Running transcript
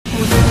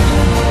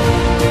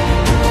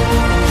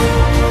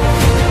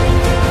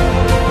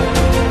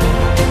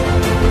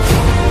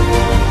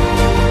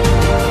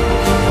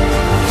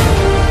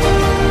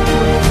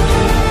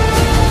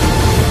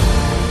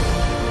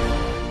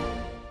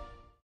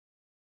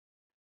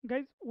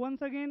Guys,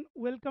 once again,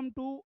 welcome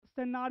to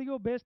Scenario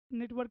Based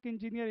Network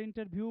Engineer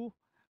Interview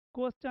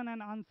Question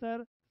and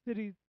Answer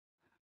series.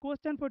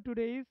 Question for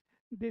today is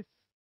this,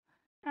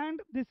 and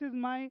this is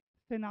my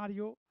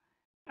scenario.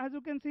 As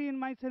you can see in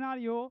my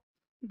scenario,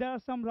 there are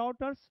some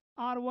routers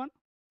R1,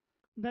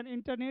 then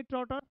internet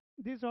router,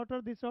 this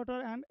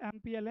router, and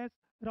MPLS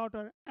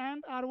router,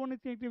 and R1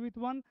 is connected with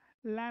one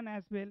LAN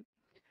as well.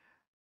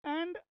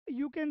 And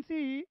you can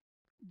see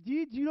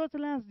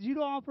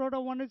G0/0 of router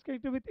 1 is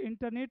connected with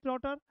internet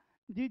router,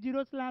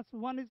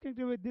 G0/1 is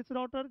connected with this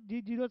router,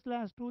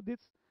 G0/2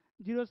 this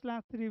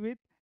 0/3 with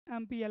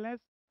MPLS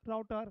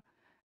router.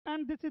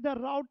 And this is the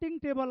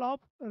routing table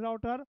of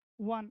router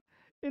 1.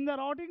 In the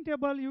routing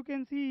table you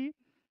can see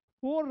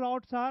four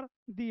routes are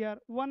there: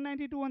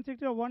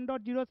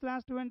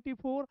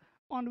 192.168.1.0/24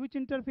 on which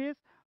interface?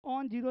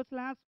 On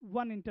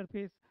 0/1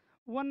 interface.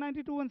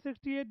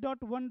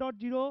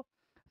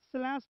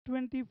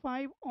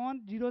 192.168.1.0/25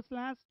 on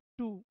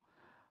 0/2.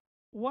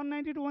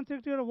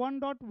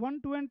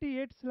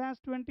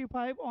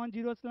 192.168.1.128/25 on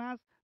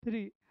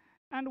 0/3,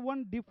 and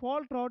one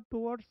default route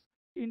towards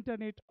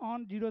internet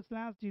on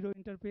 0/0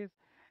 interface.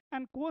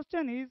 And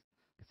question is,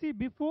 see,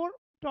 before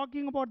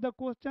talking about the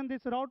question,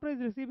 this router is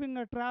receiving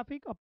a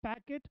traffic, a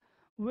packet,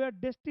 where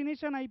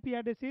destination IP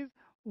address is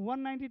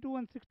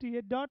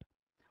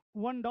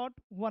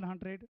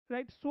 192.168.1.100,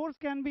 right? Source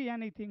can be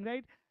anything,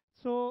 right?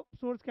 So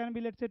source can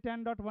be, let's say,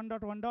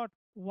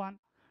 10.1.1.1.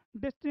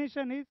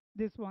 Destination is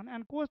this one,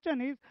 and question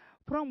is,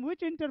 from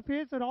which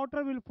interface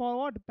router will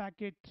forward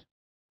packet,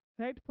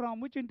 right? From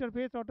which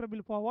interface router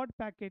will forward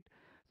packet.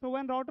 So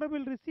when router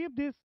will receive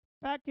this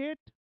packet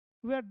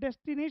where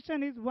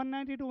destination is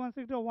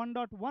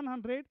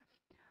 192.168.1.100,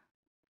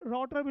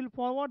 router will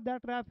forward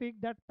that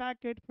traffic, that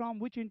packet, from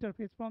which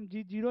interface? From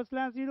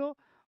G0/0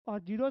 or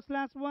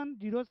 0/1,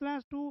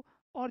 0/2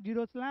 or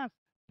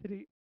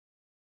 0/3.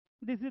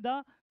 This is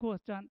the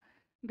question.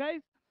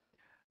 Guys,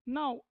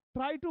 now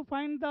try to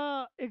find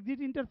the exit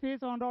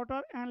interface on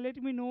router and let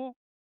me know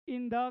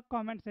in the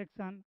comment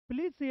section.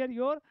 Please share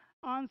your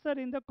answer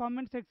in the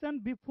comment section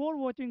before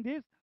watching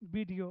this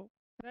video,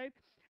 right?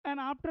 And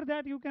after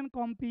that you can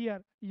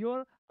compare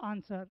your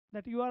answer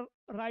that you are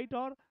right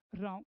or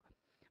wrong.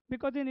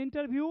 Because in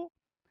interviewer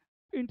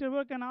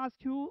can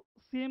ask you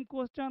same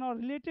question or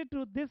related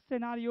to this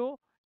scenario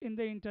in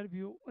the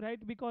interview,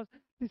 right? Because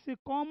this is a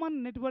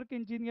common network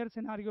engineer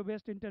scenario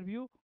based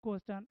interview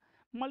question.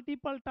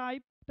 Multiple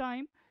time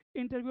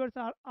interviewers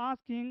are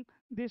asking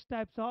these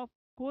types of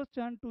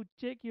question to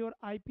check your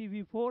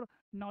IPv4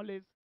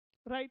 knowledge,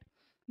 right?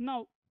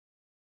 Now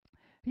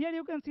here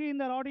you can see in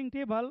the routing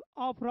table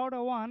of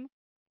router 1,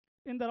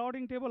 in the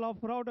routing table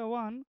of router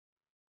 1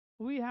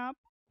 we have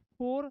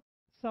four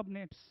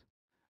subnets.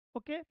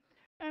 Okay,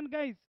 and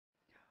guys,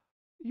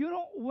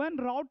 when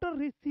router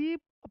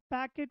receive a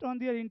packet on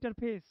their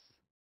interface,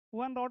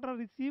 when router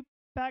receive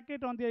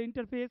packet on their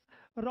interface,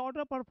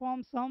 router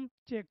performs some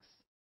checks,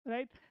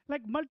 right?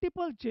 Like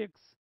multiple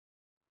checks: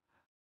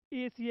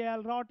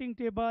 ACL, routing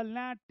table,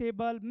 NAT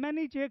table,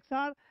 many checks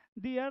are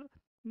there.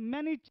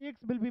 Many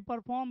checks will be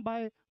performed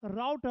by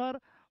router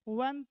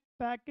when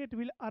packet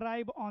will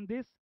arrive on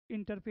this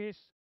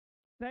interface,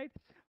 right?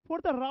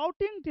 For the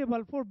routing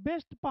table, for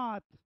best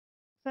path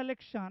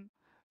selection,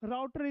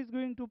 router is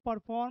going to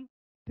perform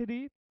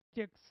three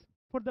checks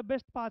for the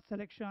best path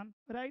selection,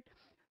 right?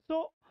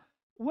 So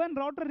when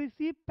router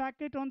receive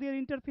packet on their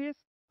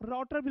interface,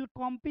 router will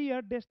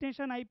compare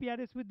destination IP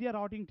address with their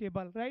routing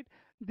table, right?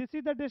 This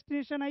is the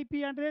destination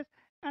IP address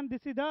and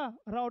this is the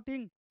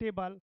routing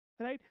table,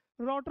 right?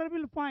 Router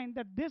will find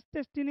that this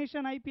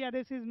destination IP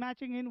address is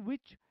matching in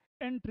which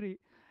entry,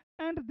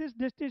 and this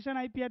destination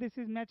IP address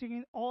is matching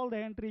in all the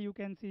entry you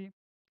can see,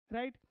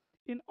 right?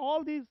 In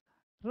all these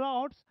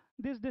routes,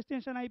 this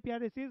destination IP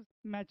address is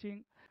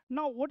matching.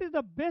 Now, what is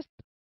the best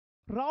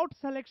route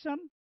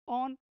selection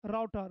on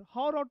router?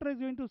 How router is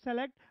going to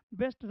select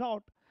best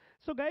route?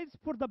 So guys,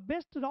 for the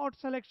best route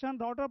selection,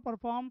 router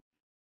perform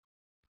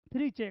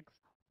three checks.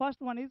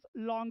 First one is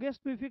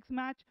longest prefix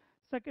match,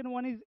 second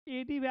one is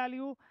AD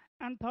value,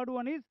 and third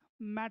one is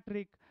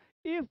metric.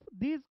 If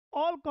these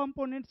all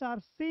components are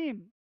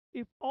same,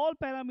 if all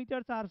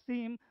parameters are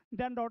same,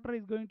 then router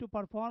is going to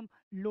perform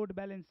load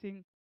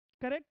balancing,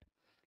 correct?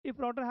 If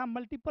router have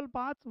multiple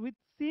paths with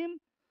same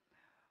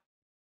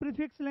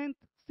prefix length,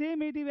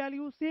 same AD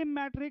value, same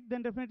metric,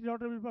 then definitely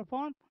router will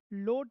perform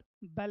load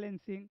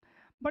balancing.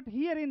 But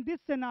here in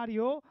this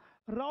scenario,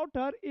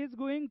 router is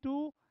going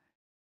to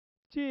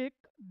check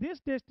this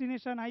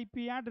destination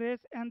IP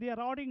address and their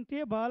routing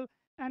table,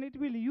 and it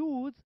will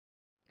use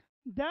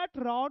that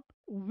route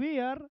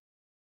where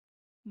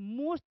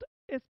most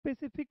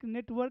specific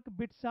network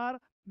bits are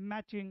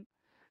matching.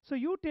 So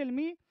you tell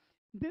me,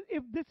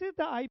 if this is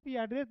the IP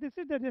address, this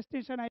is the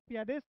destination IP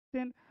address,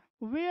 then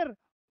where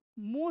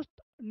most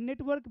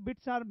network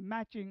bits are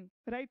matching,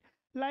 right?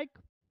 Like,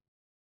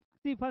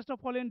 see, first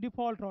of all, in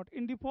default route.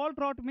 In default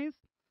route means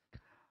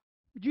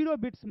 0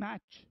 bits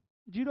match.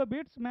 0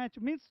 bits match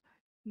means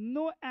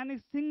no any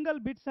single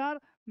bits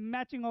are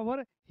matching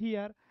over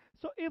here.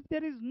 So if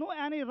there is no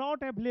any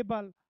route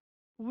available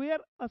where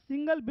a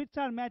single bits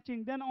are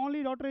matching, then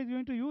only router is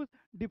going to use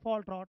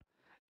default route.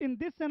 In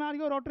this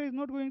scenario, router is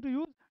not going to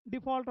use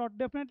default route.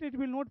 Definitely it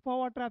will not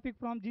forward traffic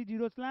from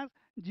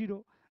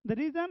G0/0. The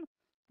reason,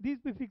 these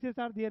prefixes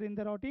are there in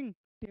the routing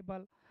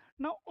table.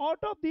 Now out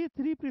of these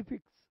three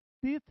prefix,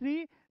 these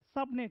three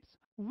subnets,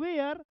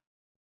 where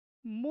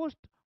most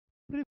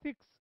prefix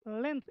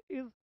length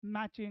is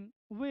matching,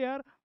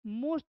 where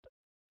most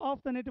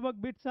of the network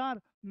bits are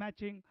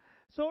matching.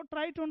 So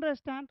try to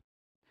understand,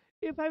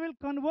 if I will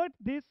convert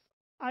this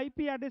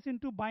IP address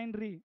into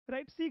binary,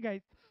 right? See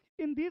guys,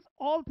 in these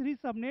all three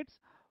subnets,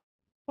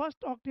 first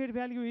octet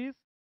value is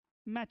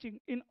matching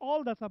in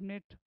all the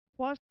subnet.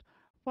 First,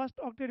 first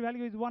octet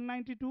value is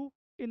 192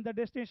 in the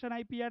destination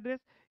IP address.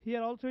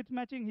 Here also it's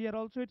matching. Here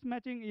also it's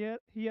matching.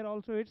 Here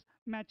also it's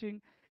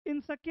matching.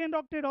 In second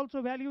octet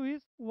also value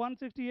is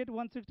 168,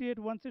 168,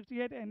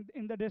 168, and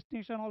in the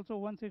destination also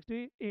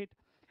 168.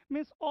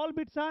 Means all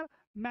bits are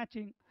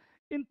matching.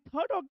 In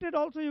third octet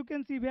also you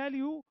can see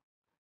value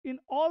in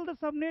all the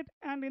subnet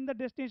and in the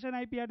destination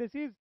IP address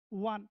is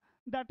 1.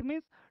 That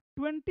means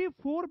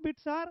 24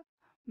 bits are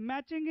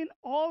matching in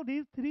all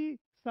these three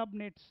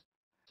subnets.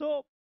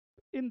 So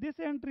in this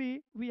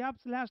entry we have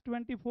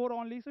 /24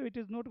 only, so it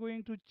is not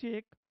going to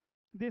check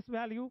this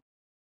value,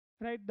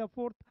 right? The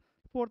fourth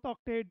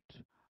octet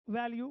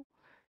value.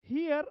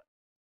 Here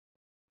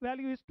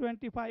value is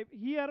 25.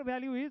 Here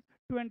value is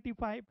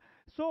 25.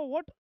 So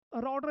what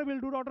a router will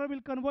do? Router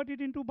will convert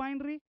it into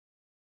binary.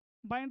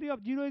 Binary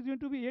of 0 is going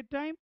to be 8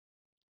 times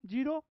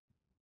 0,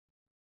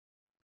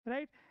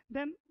 right?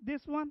 Then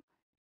this one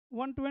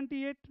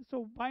 128,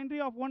 so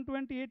binary of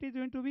 128 is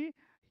going to be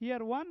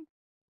here 1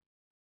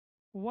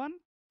 1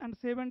 and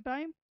 7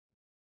 times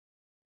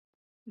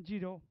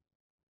 0,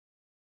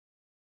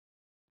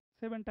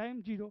 7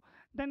 times 0.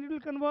 Then it will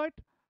convert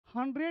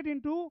 100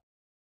 into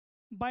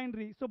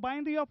binary. So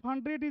binary of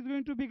 100 is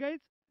going to be guys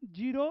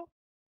 0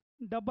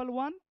 double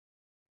 1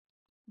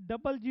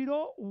 double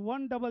 0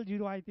 1 double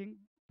 0, I think,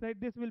 right?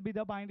 This will be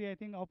the binary, I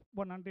think, of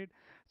 100.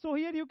 So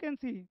here you can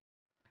see,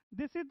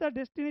 this is the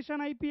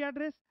destination IP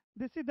address,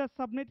 this is the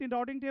subnet in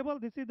routing table,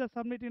 this is the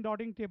subnet in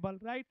routing table,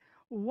 right?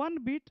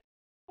 One bit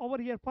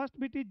over here, first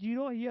bit is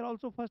 0, here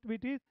also first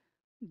bit is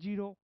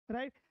 0,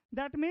 right?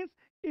 That means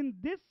in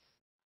this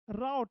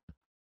route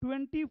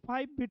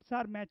 25 bits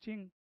are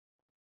matching,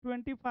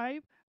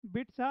 25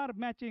 bits are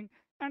matching.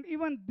 And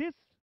even this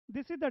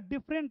is the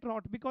different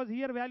route, because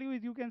here value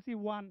is, you can see,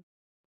 1,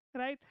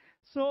 right?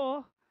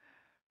 So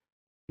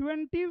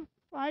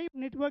 25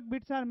 network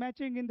bits are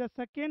matching in the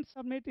second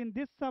subnet, in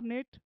this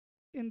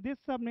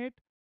subnet,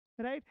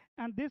 right?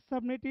 And this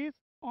subnet is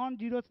on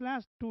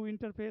 0/2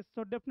 interface.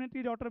 So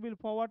definitely router will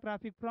forward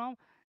traffic from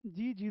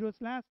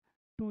G0/2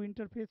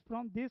 interface,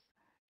 from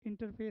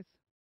interface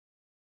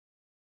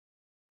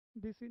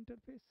this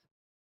interface,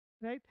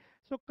 right?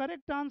 So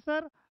correct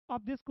answer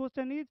of this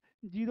question is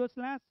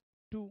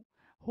 0/2.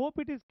 Hope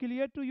it is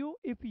clear to you.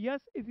 If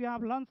yes, if you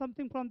have learned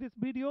something from this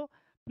video,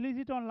 please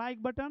hit on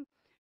like button.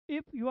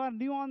 If you are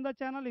new on the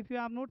channel, if you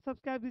have not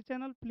subscribed this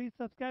channel, please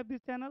subscribe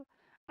this channel.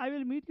 I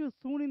will meet you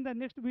soon in the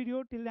next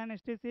video. Till then,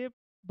 stay safe.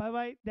 Bye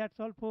bye. That's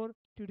all for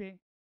today.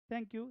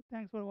 Thank you.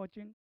 Thanks for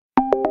watching.